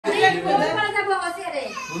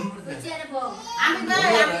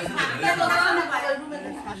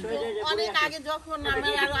অনেক আগে যখন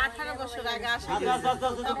আমার আরো 18 বছর আগে আসা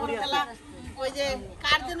তখন খেলা ওই যে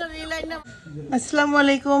কার জন্য রিলাইন না। আসসালামু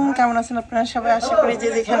আলাইকুম, কেমন আছেন আপনারা সবাই? আশা করি যে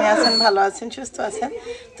যেখানে আছেন ভালো আছেন, সুস্থ আছেন।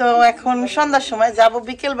 তো এখন সন্ধ্যার সময় যাব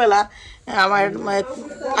বিকেলবেলা আমার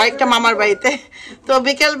আরেকটা মামার বাড়িতে। তো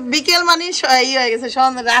বিকেল মানে ই হয়ে গেছে,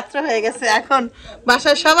 রাত্র হয়ে গেছে। এখন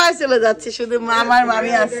বাসার সবাই চলে যাচ্ছে, শুধু মামার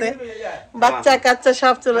মামি আছে, বাচ্চা কাচ্চা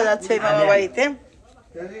সব চলে যাচ্ছে মামার বাড়িতে।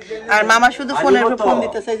 আর মামা শুধু ফোনের উপর ফোন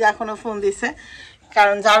দিতেছে, যে এখনো ফোন দিছে,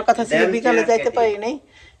 কারণ যাওয়ার কথা ছিল বিকালে যাইতে পারি নাই।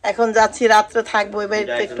 এখন যাচ্ছি, রাত্রে থাকবো, এবার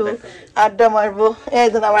একটু আড্ডা মারবো। এই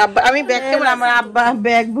জন্য আমার আব্বা, আমি ব্যাগ কেমন, আমার আব্বা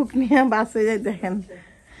ব্যাগ বুক নিয়ে বাসে যাই। দেখেন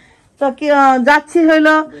তো কি যাচ্ছি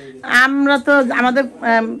হইলো, আমরা তো আমাদের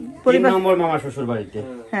পরিবার মামা শ্বশুর বাড়িতে,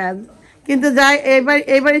 হ্যাঁ, কিন্তু যাই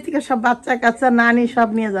এই বাড়ি থেকে সব বাচ্চা কাচ্চা নানি সব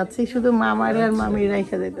নিয়ে যাচ্ছি, শুধু মামার আর মামির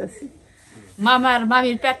রেখে যাইতেছি।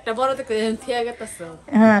 মামির পেটটা বড় তো থিয়া গেতেছে,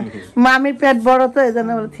 হ্যাঁ মামির পেট বড় তো এই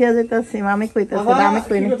জন্য থিয়া যাইতেছি। মামি কইতেছে, আমি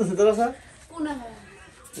কই না,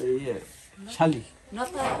 শালি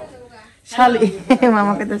শালি,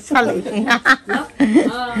 মামা কইতে শালি।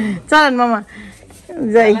 চলেন মামা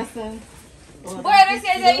যাই।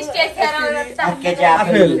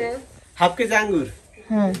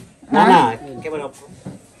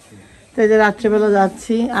 রাত্রেবেলা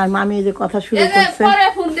যাচ্ছি, আর মামি এই যে কথা শুরু করছে,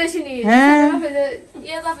 হ্যাঁ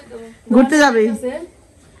ঘুরতে যাবে,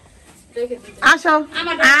 আসো।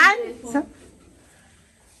 আর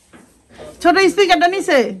ছোট স্পিকারটা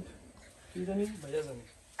নিছে,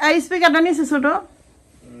 স্পিকারটা নিছে ছোট,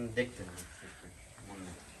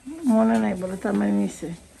 মনে নাই বলে, তার মানে নিছে।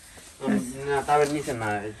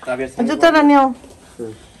 জুতাটা নিও,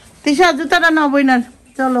 তিশা জুতাটা নাও বইনার,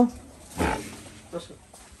 চলো।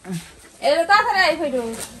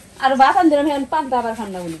 আর বাতান দিলাম এখন পান্তা আবার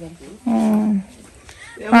ঠান্ডা বলি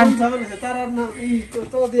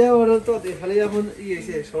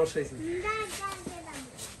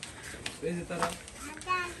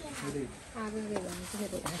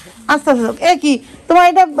আস্তে আস্তে। এ কি তোমার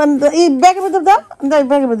এটা এই ব্যাগের ভিতর দাও,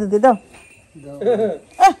 ব্যাগের ভিতর দিয়ে দাও।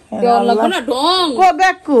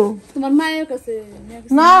 তোমার মায়ের কাছে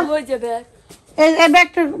না, এই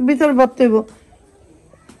ব্যাগটার ভিতর ভর্তি হইব।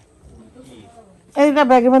 এইটা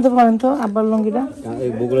ব্যাগের মধ্যে পড়েন তো, আব্বার লঙ্গিটা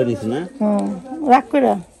রাগ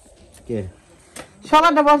করে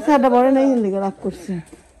সলাটা বসছে, হাটা বড় নেই, লিগে রাগ করছে।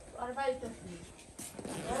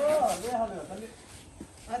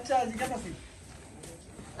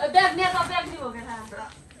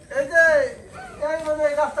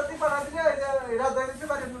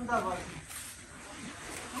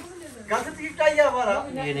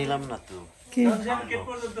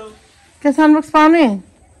 পাওনি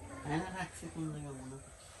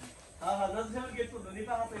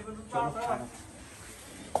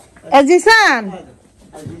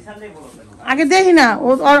আগে দেখি না,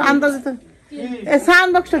 ওর আন্দাজ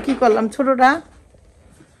সাউন্ড বক্সটা কি করলাম, ছোটটা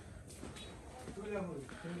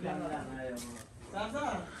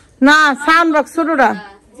না, সাউন্ড বক্স ছোটটা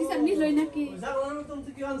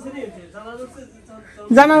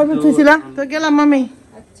জানার উপর ছিল তো, গেলাম মামি।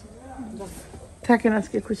 থাকেন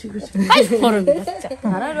আজকে খুশি খুশি,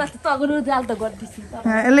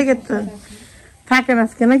 হ্যাঁ এলাকে তো থাকেন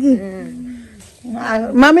আজকে নাকি।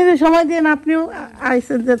 মামির সময় দিয়ে আপনিও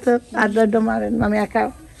আইসেন, যেতে আড্ডা মারেন, মামি একা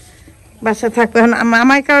বাসায় থাকবে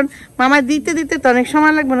মামায়, কারণ মামায় দিতে দিতে তো অনেক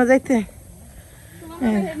সময় লাগবে না যাইতে।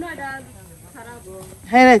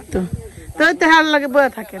 হ্যাঁ তো তো হার লাগে বয়ে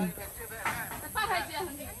থাকেন,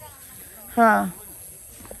 হ্যাঁ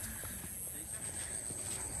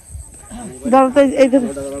ধরো তো। এই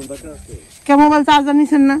কে মোবাইল চার্জার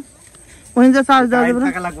নিছেন না, ওই যে চার্জ দেওয়া যাবে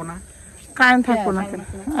না, কারেন্ট থাকবো না, কেন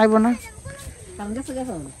আইব না,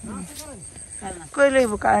 কই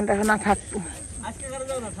লইব কারেন্ট এখন না থাকবো।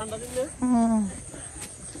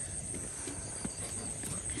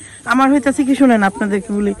 আমার হইতাছে কি শুনেন,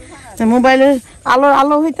 আপনাদেরকে বলি, মোবাইলের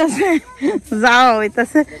আলো হইতাছে, যাওয়া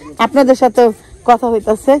হইতাছে, আপনাদের সাথেও কথা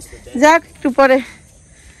হইতাছে। যাক একটু পরে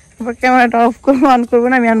ক্যামেরাটা অফ করবো, অন করবো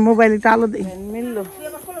না, আমি আর মোবাইল একটু আলো দিই। মিললো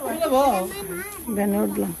ভ্যানে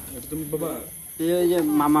উঠলাম,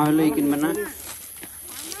 মামা হলো কিনবে না,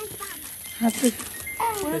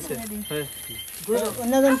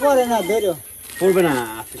 পড়বে না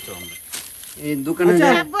এই দোকানে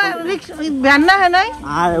ভ্যান না হয় নাই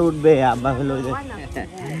আর উঠবে। আব্বা হলো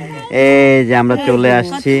এই যে আমরা চলে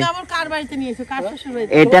আসছি,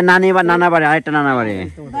 এটা নানি বা নানা বাড়ি, আরেকটা নানা বাড়ি,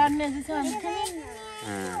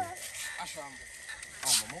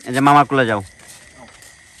 এই যে মামার কোলে যাও,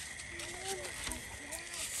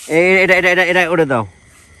 এটা এটা এটা এটা ওটা দাও,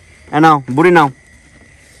 নাও বুড়ি নাও।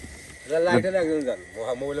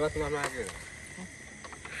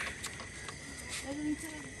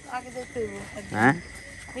 হ্যাঁ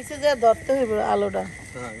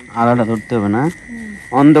আলোটা ধরতে হবে না,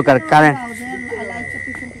 অন্ধকার।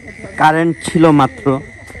 কারেন্ট ছিল মাত্র।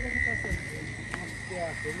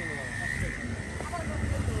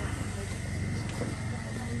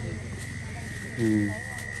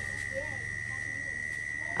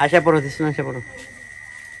 আশা পড়ো দিচ্ছি, আশা পড়ো।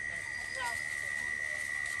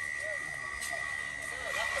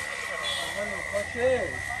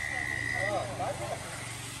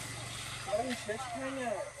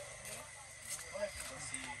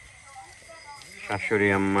 শাশুড়ি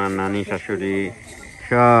আম্মা, নানি, শাশুড়ি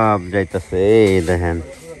সব যাইতেছে। এই দেখেন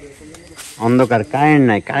অন্ধকার, কারেন্ট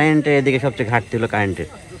নাই। কারেন্টের এদিকে সবচেয়ে ঘাটতি হলো কারেন্টের।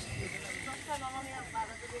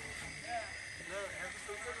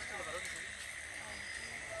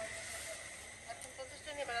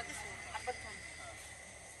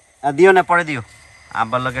 দিও না, পরে দিও,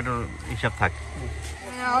 আব্বার লোক একটু হিসাব থাক।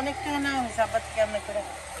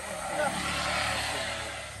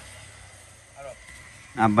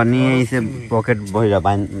 আব্বা নিয়ে এসে পকেট বইরা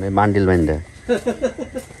বান্ডিল বাইন্দা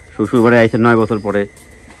শ্বশুর ঘরে আইসে 9 বছর পরে।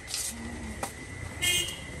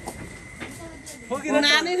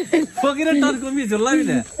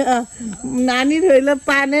 নানির হইল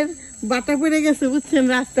পানের বাটা পড়ে গেছে বুঝছেন,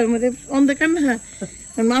 রাস্তার মধ্যে অন্ধকার না।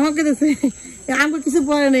 মামাকে দিয়েছে, আমাকে কিছু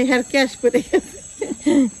পরে নেই, হ্যাঁ ক্যাশ পড়ে গেছে,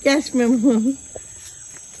 ক্যাশ মেমো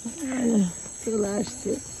চলে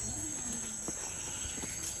আসছে।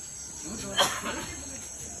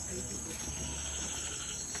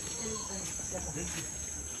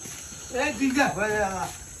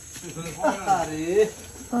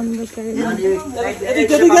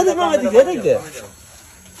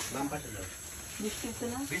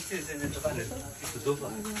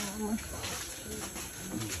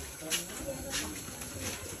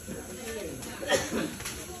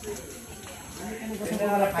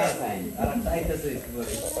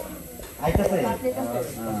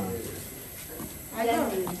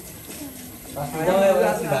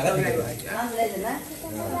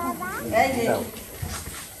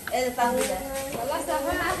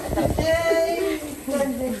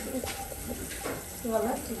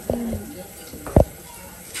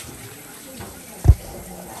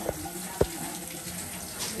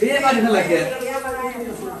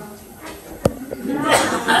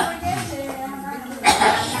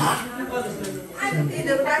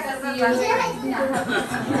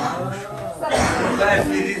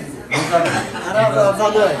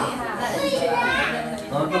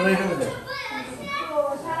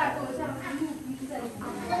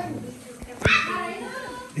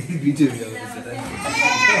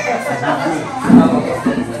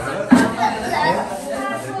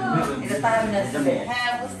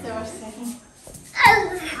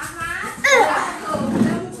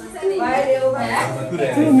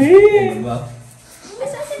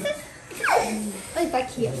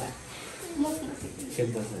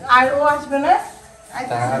 আর ও আসবে না,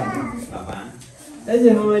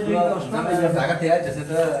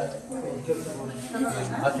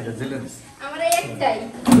 আমরা একটাই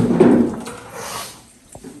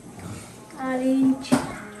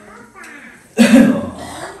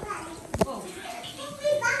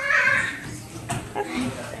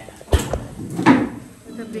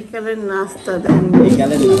বিকালের নাস্তা দেন,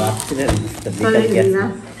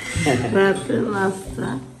 রাত্রের নাস্তা।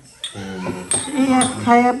 এই এক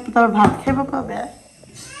খাই, তার ভাত খাবো কবে?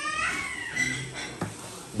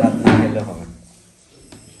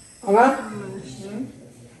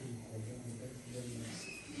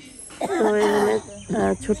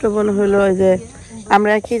 ছোট বোন হইলো ওই যে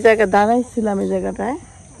আমরা কি জায়গায় দাঁড়াইছিলাম, এই জায়গাটায়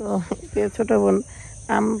তো ছোট বোন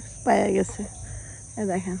আম পাইয়া গেছে।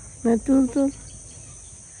 দেখেন তুল তুল,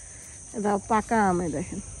 এটা পাকা আম।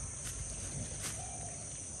 দেখেন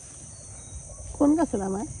কোন গাছের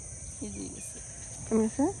আমার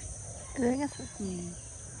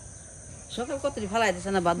সকাল কত ভালাই দিছে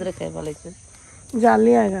না, বাদরে খাই ভালাইছে যা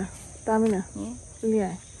লিয়া গা, আমি না লিয়া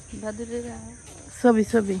বাদরে ছবি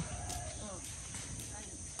ছবি।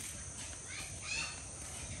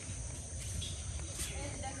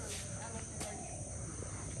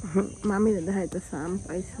 মামিরে দেখাইতেছে আম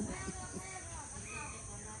পাইছে।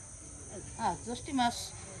 জ্যৈষ্ঠী মাস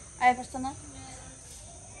আয় করছে না,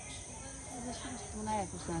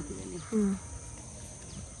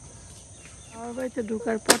 আমার বাড়িতে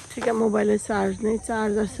ঢোকার পর থেকে মোবাইলে চার্জ নেই,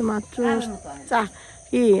 চার্জ আছে মাত্র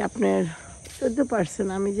কি আপনার 14%।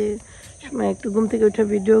 আমি যে সময় একটু ঘুম থেকে উঠে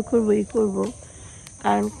ভিডিও করবো করবো,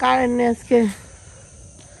 কারণ কারেন্ট নেই আজকে,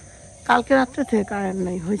 কালকে রাত্রে থেকে কারেন্ট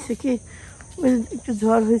নেই। হয়েছে কি ওই একটু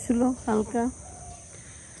ঝড় হয়েছিল হালকা,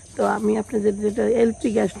 তো আমি আপনাদের যেটা এলপি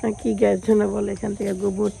গ্যাস না কি গ্যাস যেন বলে, এখান থেকে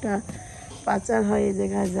গোবরটা পাচার হয় এই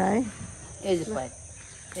জায়গায় যায়। এই যে পাইপ,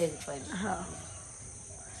 এই যে পাইপ। হ্যাঁ,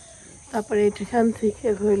 তারপরে এখান থেকে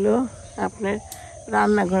হইলো আপনার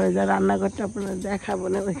রান্নাঘরে যায়। রান্নাঘরটা আপনার দেখাবো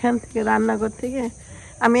না। ওইখান থেকে রান্নাঘর থেকে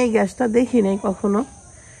আমি এই গ্যাসটা দেখি নাই কখনো,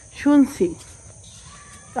 শুনছি।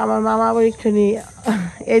 তো আমার মামা আবার একটুখানি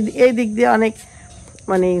এই দিক দিয়ে অনেক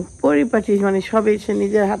মানে পরিপাটি, মানে সবই সে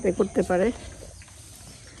নিজের হাতে করতে পারে।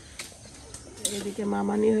 এদিকে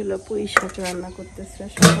মামানি হইলো পুঁই শাক রান্না করতেছে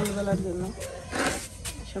সকালবেলার জন্য।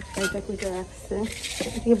 সব কাইটা কুইটা রাখছে।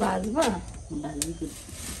 কি বাজবা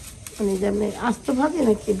মানে যেমনি আস্ত ভাজি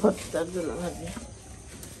নাকি ভর্তার জন্য ভাজি?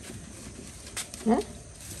 হ্যাঁ,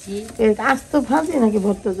 আস্ত ভাজি নাকি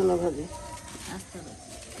ভর্তার জন্য ভাজি?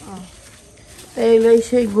 এইগুলো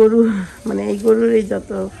সেই গরু, মানে এই গরুর এই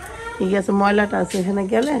যত ঠিক আছে ময়লাটা আছে এখানে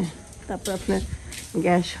গেলে তারপর আপনার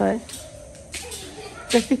গ্যাস হয়।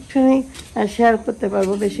 একটুখানি শেয়ার করতে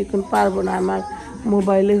পারবো, বেশিক্ষণ পারবো না। আমার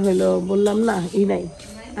মোবাইলে হলো বললাম না নাই।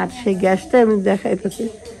 আর সেই গ্যাসটা আমি দেখাইতেছি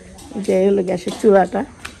যে এই হলো গ্যাসের চূড়াটা,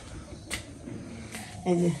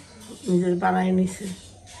 এই যে নিজের বানায় নিছে,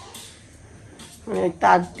 মানে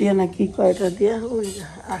তার দিয়ে না কি কয়টা দিয়ে ওই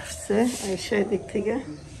আসছে সেই দিক থেকে,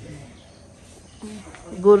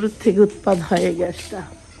 গরুর থেকে উৎপাদ হয় এই গ্যাসটা।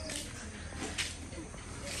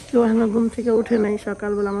 কেউ এখনো ঘুম থেকে উঠে নাই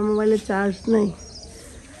সকালবেলা, আমার মোবাইলে চার্জ নেই,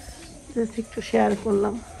 একটু শেয়ার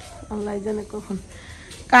করলাম। আল্লাহ জানে কখন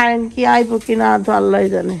কারেন্ট কি আইব কি না, তো আল্লাহ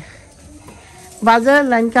জানে। বাজারের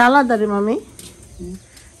লাইন কি আলাদা রে মামি?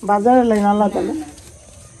 বাজারের লাইন আলাদা না?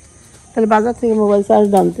 তাহলে বাজার থেকে মোবাইল চার্জ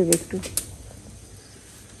আনতে হবে একটু।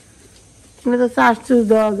 কিন্তু তো চার্জ চুজ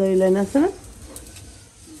দেওয়া যায়, লাইন আছে না?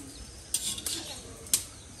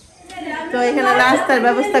 তো এখানে নাস্তার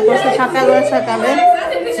ব্যবস্থা করছে সকালে।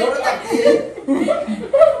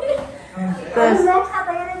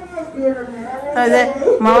 তো যে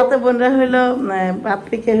মামাতো বোনরা হইলো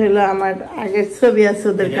বাপ্পিকে হইলো আমার আগের ছবি আছে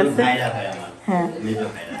ওদের কাছে। হ্যাঁ,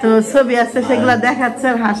 তো ছবি আছে সেগুলা দেখাচ্ছে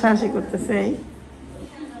আর হাসাহাসি করতেছে। এই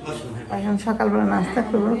এখন সকালবেলা নাস্তা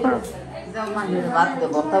করবো।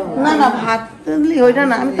 না না, ভাত ওইটা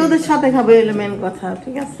না, আমি তো ওদের সাথে খাবো, এলো মেন কথা।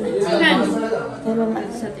 ঠিক আছে,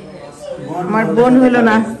 আমার বোন হইলো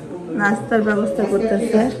নাস্তার ব্যবস্থা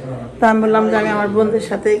করতেছে, তো আমি বললাম যে আমি আমার বোনদের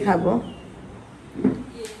সাথেই খাবো।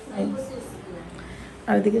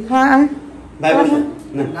 আর এদিকে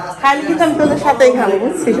খাইলে কিন্তু আমি তোদের সাথেই খাবো,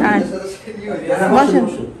 বুঝছিস? বসেন।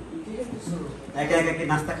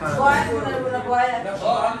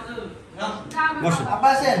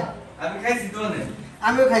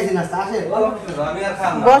 আমিও খাইছি নাস্তা। আসেন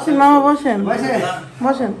বসেন মামা, বসেন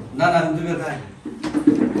বসেন।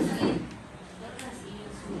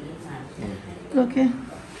 ওকে,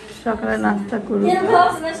 সকালে নাস্তা করবো।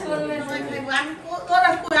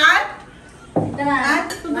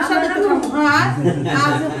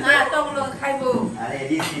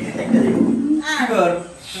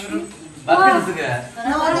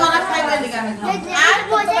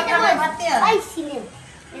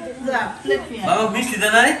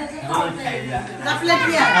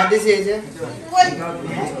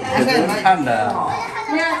 ঠান্ডা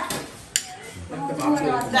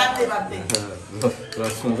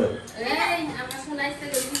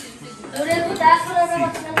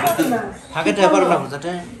ফাঁকে তো এবার লাগলো যাতে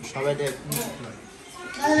সবাই দেখ।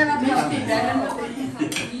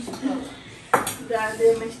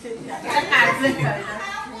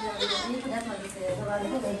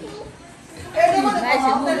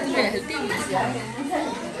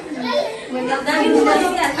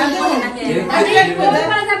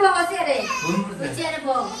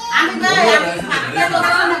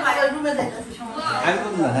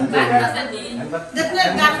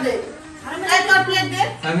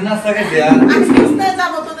 আমি নাস্তা খাইছি,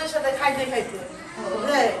 যাবো তোদের সাথে খাইতে খাইতে।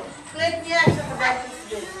 প্লেট নিয়ে একসাথে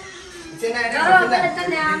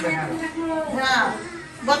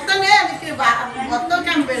বত্তা নেই, বত্তা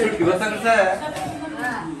কেন বেরো কি বস্তা করছে?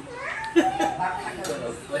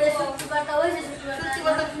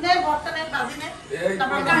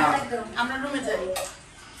 আমরা রুমে যাই।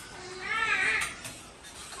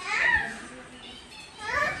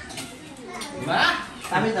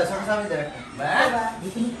 আমি তো ছোট আমি দেখ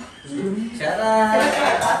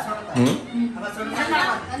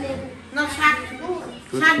না শাক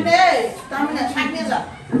শাক দে, আমি না শাক নিয়ে যা।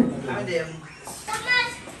 আমি দে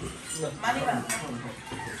মানি না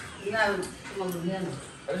না নিয়ে না।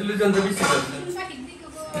 আসলে জন তো বেশি করে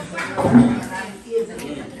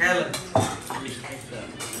হ্যালো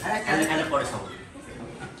আরে খালি পরে খাবো।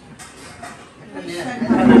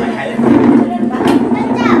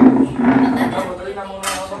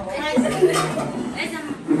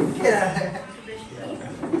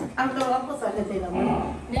 আমি তো অল্প চাইতে চাইলাম।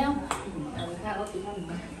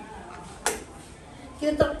 খাওয়াচ্ছি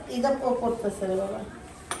কিন্তু এটা করতেছে রে বাবা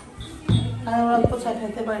আর আমরা পোছা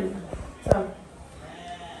খেতে পারি না চল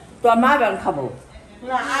তো মা গান খাবো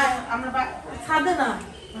না আমরা ছাদে না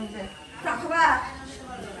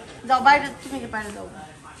যাও বাইরে তুমি কি বাইরে যাও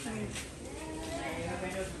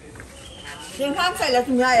সিংহান চাইলে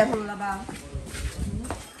তুমি আয়া বললা বা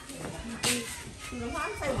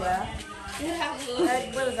সিংহান চাইলে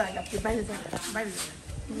একবার জায়গা বাইরে যাও বাইরে যাও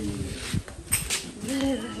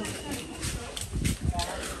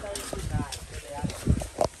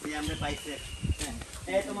আমরা পাইছে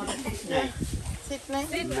এই তোমাদের সিট নাই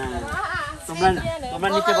না তোমরা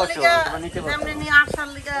নিচে বসো তোমরা নিচে বসো আমরা নিয়ে আসার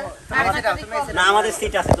লিগা না আমাদের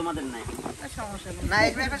সিট আছে তোমাদের নাই সমস্যা না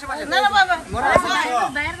এই পাশে বসে না না বাবা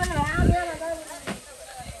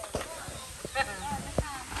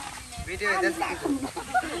ভিডিও দেখছি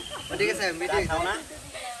ঠিক আছে ভিডিও খাও না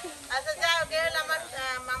আচ্ছা যাও গেল আমার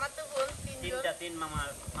মামা তো বোন তিন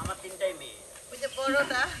মামার তিনটাই মেয়ে ওই যে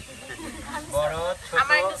বড়টা বড়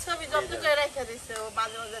আমার একটা ছবি যত্ন করে রেখে দিছে ও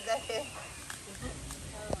মাঝে মাঝে দেখে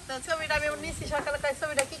তো ছবিটা আমি নিচ্ছি সকালে কয়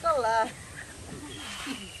ছবিটা কি করলা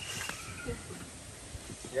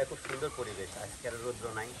এটা খুব সুন্দর পরিবেশ আজকে আর রৌদ্র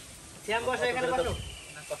নাই শ্যাম বসো এখানে বসো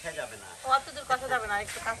কোথায় যাবে না অত দূর কথা যাবে না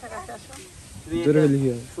একটু কাছাকাছি আসো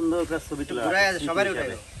সুন্দর করে ছবি তুলে ঘুরে সবাই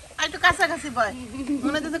উঠাবে আর একটু কাছাকাছি বয়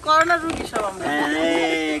মনে হচ্ছে করোনার রুগী সব আমরা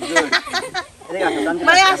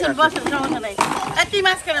ভাই আসেন বসেন সমস্যা নাই একটি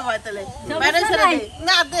মাঝখানে বয় তাহলে বাইরে ছেড়ে দে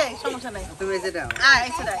না দে সমস্যা নাই তুমি এসে দাও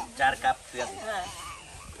এসে দেয় 4 কাপ তুই হ্যাঁ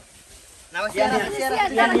না বসে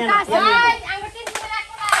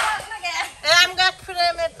আম গাছ ফিরে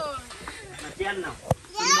মে তো চেয়ার নাও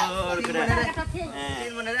সুন্দর করে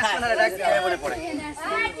তিন মনে রাখো পড়ে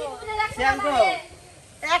শ্যাম গো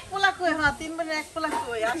এক পোলা কই হ্যাঁ 3 মনে এক পোলা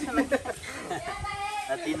কই আসে না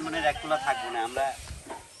 3 মনের এক তোলা থাকবো না আমরা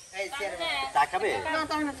এই চেয়ার চা খাবে না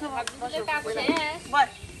তাই না সব বসে বয়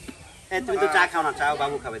এই তুমি তো চা খাও না চাও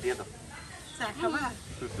বাবু খাবে দিয়ে দাও চা খাবা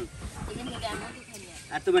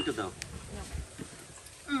আর তুমি একটু দাও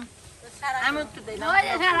আমি একটু দেই না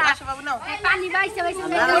আসো বাবু নাও পানি বাইছে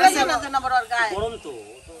বাইছে না বড় গায় গরম তো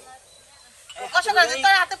কষ্ট করে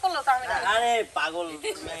তোর হাতে পড়লো তো আমি না আরে পাগল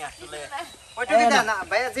তুমি আসলে ওইটুকু দেন না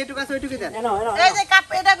ভাই যেটুকু আছে ওইটুকু দেন এই যে কাপ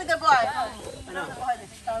এটা ভিতরে বয়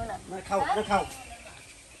খাও খাও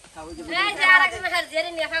এই যে আর একজন খালি জেরে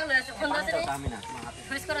নিয়ে খাগলো আছে ফোন দাও রে আমি না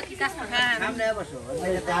ফেস করো কি কাজ করে সামনে বসো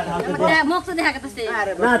মুখ তো দেখা যাচ্ছে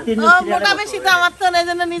না তিন ও মোটা বেশি তো আমার তো নেই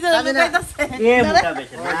জন্য নিজের লুকাইতাছে এ মোটা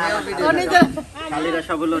বেশি না ও নিজের শালীরা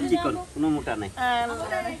সব হলো চিকন কোনো মোটা নাই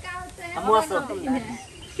আমু আসো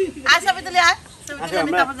আচ্ছা ভিতরে আয় ছবি তুলে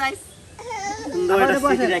নিতে যাইস সুন্দর একটা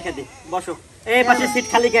সিট রেখে দি বসো এই পাশে সিট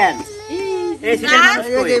খালি কেন এই সিটে মানুষ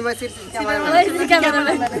এই কই যে মাসির ক্যামেরা ওই যে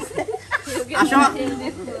ক্যামেরাম্যান আসো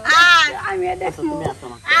আয় আমি দেখো তুমি আসো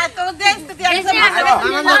না আয় তো দেখ তো দিয়ে আসো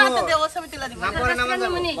হাতে দে ও ছবি তুলে দিব পরে নামাজ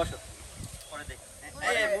যাবো বসো পরে দেখ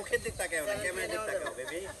এই মুখের দিক তাকাও না ক্যামেরার দিক তাকাও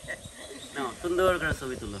বেবি নাও সুন্দর করে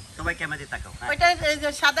ছবি তুলো সবাই ক্যামেরার দিক তাকাও হ্যাঁ ওইটা এই যে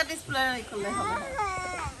সাদা ডিসপ্লে করলে হবে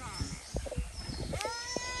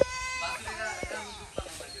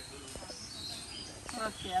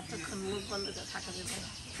ওকে এতক্ষণ মুখ বন্ধ করে থাকা যাবে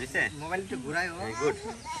বুঝছে মোবাইল একটু ঘুরাই ও ভেরি গুড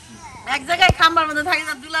এক জায়গায় খাম্বার মধ্যে থাকি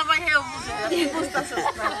না দুলাভাই হেও বুঝে বুঝতাছ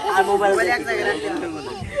আর মোবাইল মোবাইল এক জায়গায় রাখতে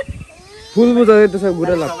হবে ফুল বোঝা যাইতেছে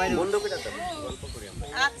ঘুরে লাগ বন্ধ করে দাও গল্প করি আমরা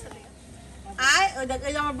আচ্ছা ঠিক আছে। আয় ওই দেখ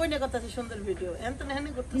এই যে আমার বইনে করতেছে সুন্দর ভিডিও এমন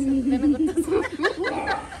হেনে করতেছে হেনে করতেছে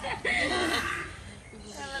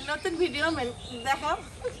নতুন ভিডিও দেখো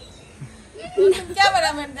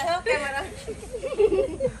ক্যামেরাম্যান দেখো ক্যামেরা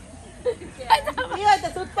কি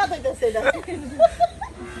হইতেছে উৎপাত হইতেছে এটা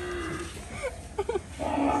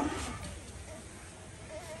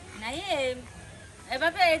নাই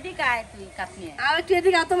এভাবে এদিকে আয় তুই কাপনি আর একটু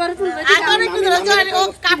এদিকে তোমার তুলবে আর অনেক কিছু রয়েছে ও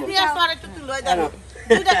কাপ নিয়ে আসো আর একটু তুলো ওই দেখো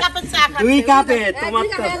দুইটা কাপের চা খাচ্ছে দুই কাপে তোমার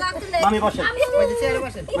তো মামি বসেন ওই যে চেয়ারে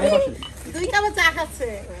বসেন মামি বসেন দুই কাপের চা খাচ্ছে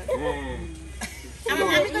আমি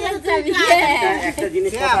তো একটা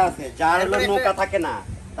জিনিস কথা আছে যার হলো নৌকা থাকে না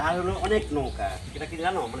তার হলো অনেক নৌকা এটা কি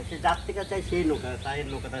জানো মানে সে যার থেকে চাই সেই নৌকা তাই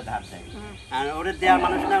নৌকাটা ধার চাই আর ওরে দেওয়ার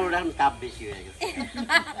মানুষ না ওর এখন কাপ বেশি হয়ে গেছে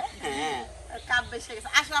হ্যাঁ কাপ বেশি গেছে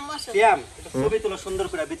আসলাম বসো সিয়াম এটা ছবি তুলো সুন্দর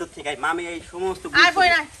করে ভিতর থেকে মামি এই সমস্ত আয় বই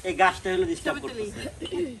না। এই গাছটা হলো ডিস্টার্ব ছবি তুলি। করতেছে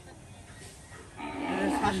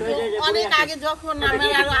অনেক আগে যখন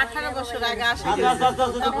আমার আরো 18 বছর আগে আসা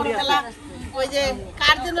তখন খেলা ওই যে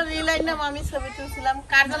কার জন্য রিল আইনাম আমি ছবি তুলছিলাম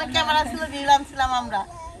কার জন্য ক্যামেরা ছিল রিল আনছিলাম আমরা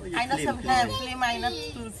আইনা ছবি হ্যাঁ ফিল্ম আইনা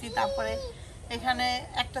তুলছি তারপরে এখানে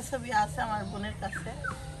একটা ছবি আছে আমার বোনের কাছে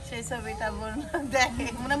সেই ছবিটা বোন দেখে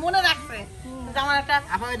মানে মনে রাখছে কিন্তু আমার একটা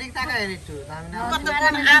আপা ওই দিক তাকায় একটু আমি না কত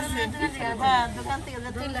ফোন আছে হ্যাঁ দোকান থেকে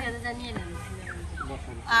যে তুলে জানিয়ে নেন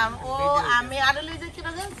ও আমি আরো লই যে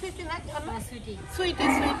কিনা জান সুইটি না সুইটি সুইটি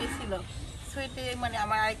সুইটি ছিল সুইটি মানে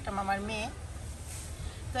আমার আরেকটা মামার মেয়ে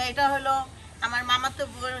তো এটা হলো আমার মামাতো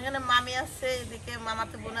বোন এখানে মামি আছে এদিকে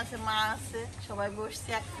মামাতো বোন আছে মা আছে সবাই বসছি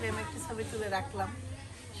এক ফ্রেমে একটু ছবি তুলে রাখলাম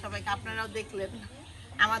সবাইকে আপনারাও দেখলেন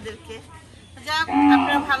আমাদেরকে যাক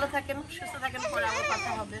আপনারা ভালো থাকেন সুস্থ থাকেন পরে আবার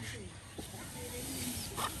কথা হবে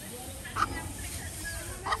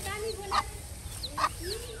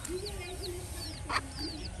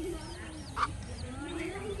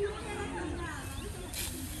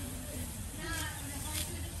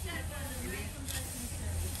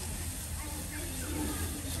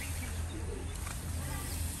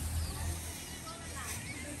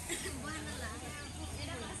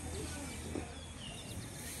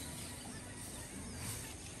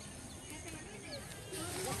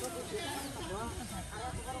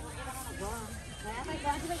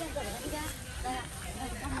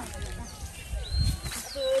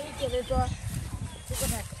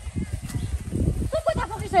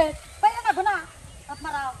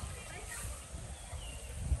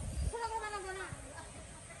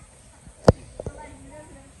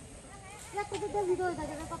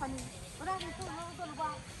Video